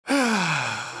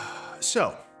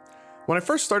So when I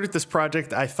first started this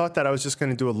project, I thought that I was just going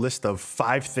to do a list of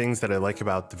 5 things that I like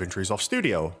about DaVinci Resolve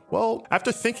Studio. Well,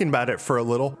 after thinking about it for a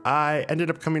little, I ended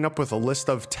up coming up with a list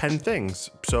of 10 things.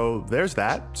 So there's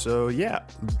that. So yeah,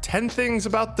 10 things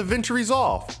about DaVinci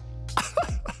Resolve.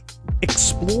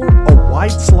 Explore a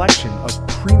wide selection of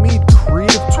pre-made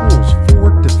creative tools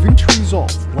for DaVinci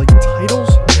Resolve, like titles,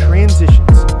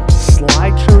 transitions,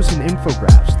 slideshows and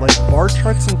infographics, like bar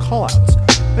charts and callouts,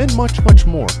 and much, much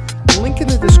more. Link in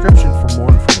the description for more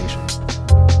information.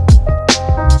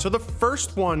 So the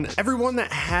first one, everyone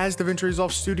that has DaVinci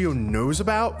Resolve Studio knows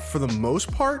about for the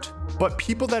most part, but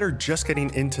people that are just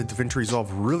getting into DaVinci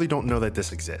Resolve really don't know that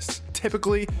this exists.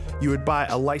 Typically, you would buy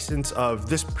a license of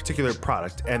this particular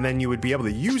product, and then you would be able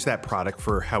to use that product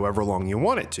for however long you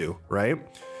want it to, right?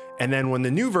 And then when the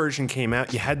new version came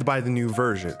out, you had to buy the new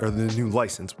version or the new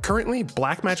license. Currently,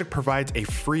 Blackmagic provides a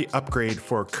free upgrade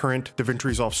for current DaVinci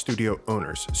Resolve Studio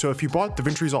owners. So if you bought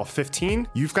DaVinci Resolve 15,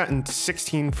 you've gotten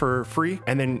 16 for free,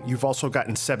 and then you've also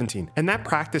gotten 17. And that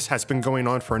practice has been going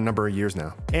on for a number of years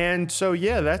now. And so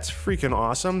yeah, that's freaking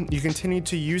awesome. You continue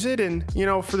to use it, and you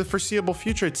know, for the foreseeable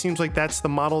future, it seems like that's the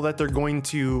model that they're going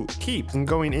to keep. And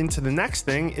going into the next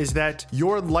thing is that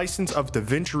your license of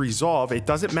DaVinci Resolve, it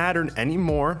doesn't matter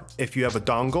anymore if you have a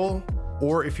dongle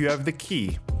or if you have the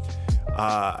key.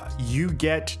 You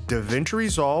get DaVinci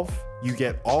Resolve, you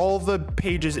get all the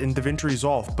pages in DaVinci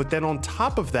Resolve, but then on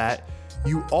top of that,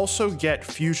 you also get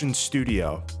Fusion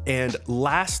Studio. And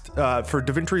last, for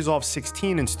DaVinci Resolve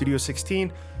 16 and Studio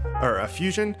 16, or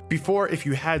Fusion, before, if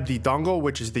you had the dongle,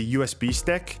 which is the USB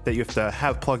stick that you have to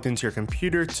have plugged into your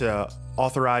computer to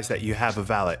authorize that you have a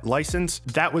valid license,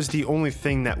 that was the only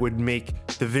thing that would make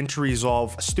DaVinci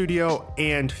Resolve Studio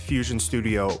and Fusion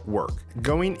Studio work.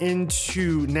 Going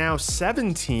into now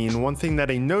 17, one thing that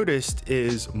I noticed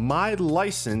is my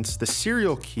license, the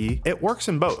serial key, it works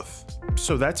in both.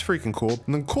 So that's freaking cool.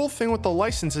 And the cool thing with the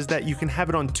license is that you can have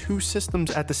it on 2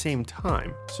 systems at the same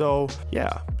time. So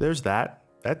yeah, there's that.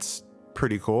 That's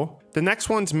pretty cool. The next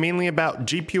one's mainly about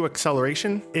GPU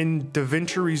acceleration. In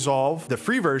DaVinci Resolve, the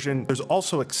free version, there's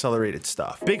also accelerated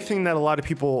stuff. Big thing that a lot of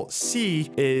people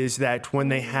see is that when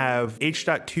they have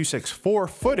H.264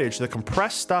 footage, the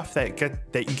compressed stuff that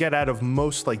you get out of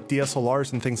most like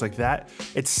DSLRs and things like that,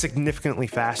 it's significantly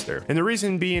faster. And the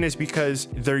reason being is because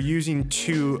they're using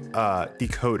 2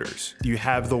 decoders. You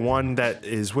have the one that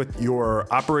is with your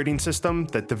operating system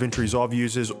that DaVinci Resolve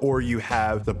uses, or you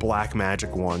have the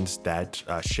Blackmagic ones that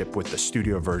ship with the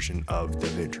studio version of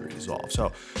DaVinci Resolve.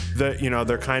 So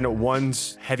they're kind of,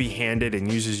 one's heavy-handed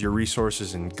and uses your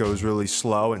resources and goes really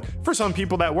slow. And for some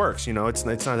people that works, you know, it's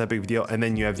not that big of a deal. And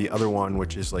then you have the other one,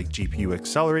 which is like GPU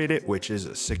accelerated, which is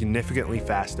significantly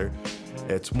faster.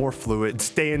 It's more fluid. It's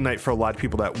day and night for a lot of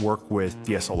people that work with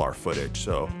DSLR footage.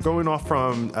 So going off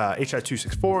from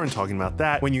H.264 and talking about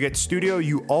that, when you get Studio,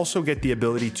 you also get the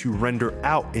ability to render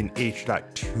out in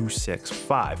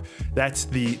H.265. That's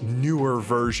the newer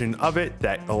version of it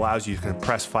that allows you to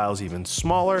compress files even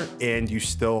smaller, and you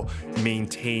still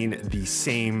maintain the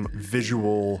same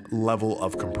visual level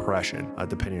of compression,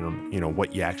 depending on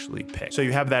what you actually pick. So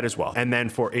you have that as well. And then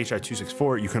for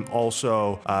H.264, you can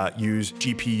also use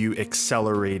GPU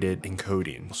accelerated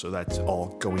encoding. So that's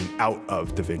all going out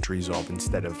of DaVinci Resolve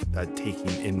instead of taking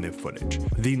in the footage.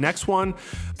 The next one,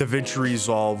 DaVinci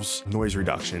Resolve's noise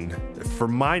reduction. For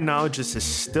my knowledge, this is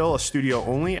still a studio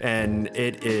only, and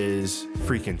it is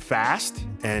freaking fast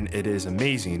and it is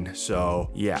amazing.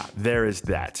 So yeah, there is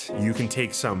that. You can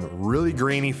take some really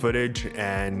grainy footage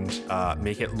and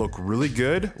make it look really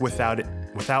good without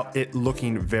it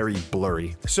looking very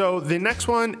blurry. So the next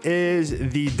one is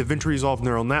the DaVinci Resolve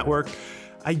neural network.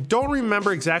 I don't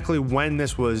remember exactly when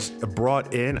this was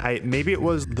brought in. Maybe it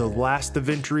was the last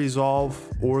DaVinci Resolve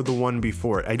or the one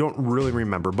before it. I don't really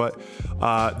remember, but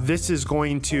this is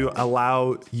going to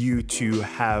allow you to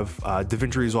have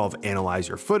DaVinci Resolve analyze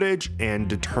your footage and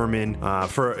determine,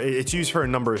 it's used for a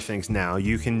number of things now.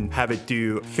 You can have it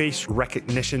do face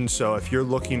recognition. So if you're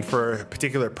looking for a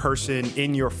particular person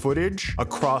in your footage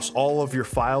across all of your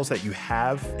files that you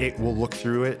have, it will look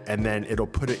through it and then it'll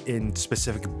put it in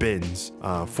specific bins.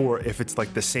 For if it's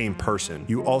like the same person.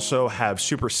 You also have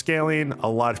super scaling. A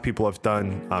lot of people have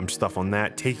done stuff on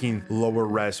that, taking lower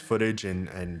res footage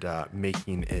and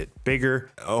making it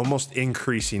bigger, almost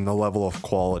increasing the level of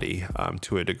quality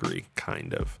to a degree,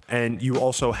 kind of. And you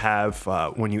also have,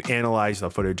 when you analyze the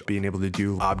footage, being able to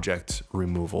do object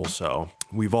removal. So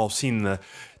we've all seen the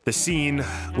scene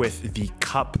with the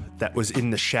cup that was in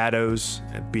the shadows,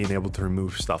 and being able to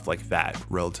remove stuff like that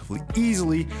relatively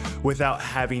easily without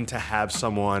having to have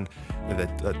someone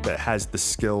that has the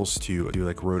skills to do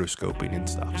like rotoscoping and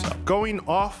stuff. So going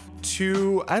off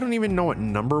to, I don't even know what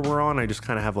number we're on. I just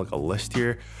kind of have like a list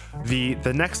here.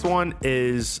 The next one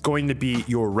is going to be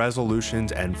your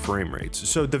resolutions and frame rates.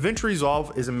 So DaVinci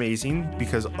Resolve is amazing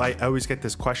because I always get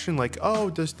this question like, oh,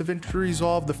 does DaVinci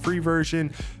Resolve, the free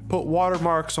version, put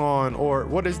watermarks on, or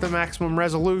what is the maximum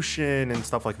resolution and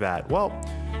stuff like that? Well,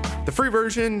 the free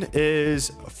version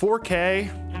is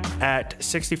 4K at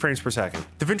 60 frames per second.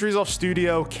 DaVinci Resolve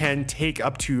Studio can take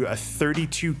up to a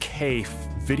 32K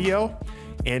video,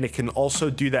 and it can also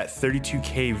do that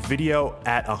 32K video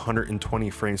at 120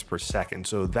 frames per second.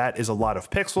 So that is a lot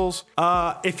of pixels.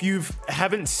 If you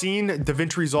haven't seen,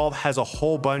 DaVinci Resolve has a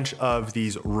whole bunch of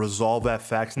these Resolve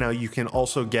FX. Now you can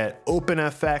also get Open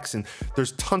FX, and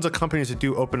there's tons of companies that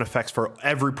do Open FX for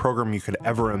every program you could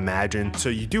ever imagine. So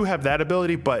you do have that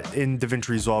ability, but in DaVinci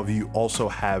Resolve, you also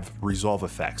have Resolve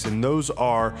effects. And those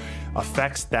are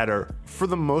effects that are, for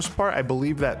the most part, I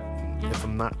believe that, if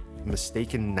I'm not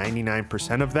mistaken,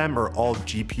 99% of them are all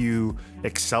GPU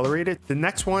accelerated. The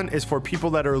next one is for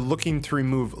people that are looking to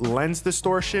remove lens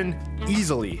distortion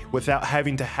easily without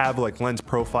having to have like lens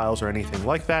profiles or anything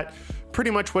like that. Pretty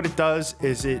much what it does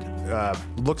is it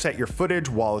looks at your footage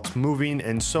while it's moving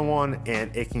and so on,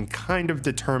 and it can kind of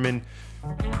determine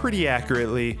pretty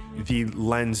accurately the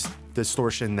lens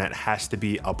distortion that has to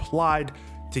be applied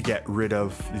to get rid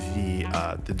of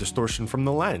the distortion from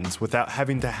the lens without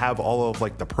having to have all of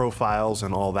like the profiles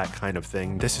and all that kind of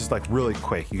thing. This is like really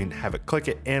quick. You can have it, click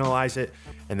it, analyze it,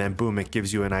 and then boom, it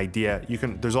gives you an idea.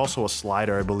 There's also a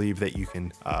slider, I believe, that you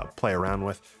can play around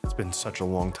with. It's been such a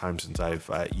long time since I've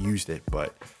used it,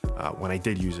 but when I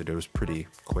did use it, it was pretty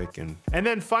quick. And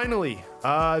then finally,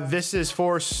 this is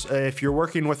for if you're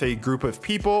working with a group of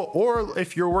people or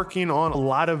if you're working on a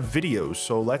lot of videos.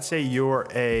 So let's say you're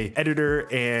a editor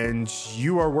and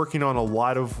you are working on a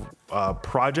lot of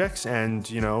projects, and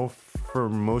you know, for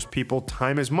most people,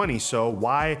 time is money. So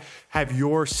why have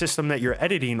your system that you're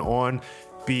editing on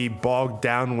be bogged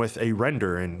down with a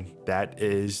render? And that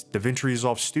is DaVinci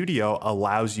Resolve Studio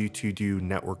allows you to do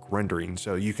network rendering.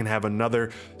 So you can have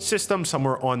another system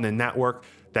somewhere on the network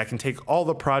that can take all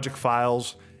the project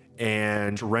files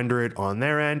and render it on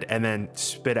their end and then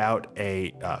spit out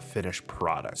a finished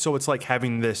product. So it's like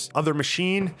having this other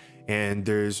machine, and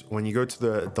when you go to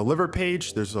the deliver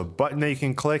page, there's a button that you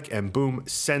can click and boom,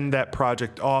 send that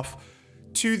project off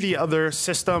to the other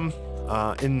system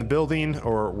in the building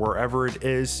or wherever it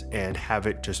is, and have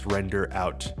it just render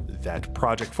out that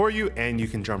project for you, and you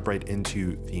can jump right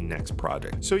into the next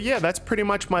project. So yeah, that's pretty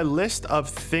much my list of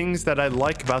things that I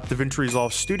like about DaVinci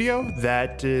Resolve Studio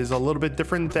that is a little bit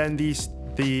different than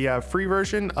the free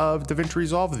version of DaVinci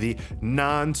Resolve, the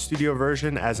non-studio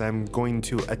version, as I'm going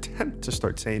to attempt to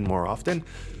start saying more often.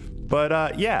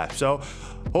 But yeah, so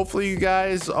hopefully you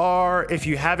guys are, if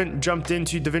you haven't jumped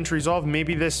into DaVinci Resolve,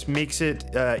 maybe this makes it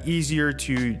easier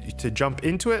to jump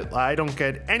into it. I don't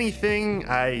get anything.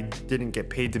 I didn't get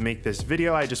paid to make this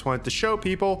video. I just wanted to show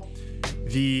people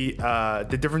the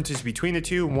differences between the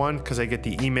two. One, because I get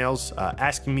the emails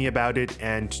asking me about it,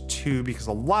 and two, because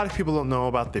a lot of people don't know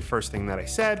about the first thing that I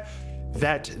said,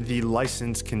 that the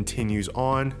license continues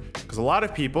on. Because a lot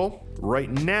of people right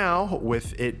now,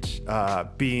 with it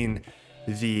being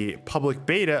the public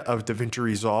beta of DaVinci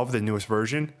Resolve, the newest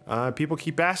version, people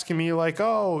keep asking me like,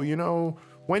 oh, you know,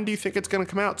 when do you think it's going to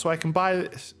come out so I can buy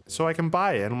it?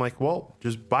 And I'm like, well,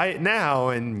 just buy it now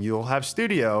and you'll have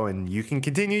Studio and you can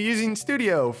continue using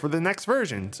Studio for the next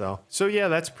version. So yeah,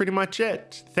 that's pretty much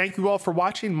it. Thank you all for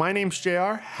watching. My name's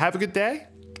JR. Have a good day.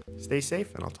 Stay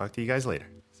safe, and I'll talk to you guys later.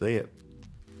 See ya.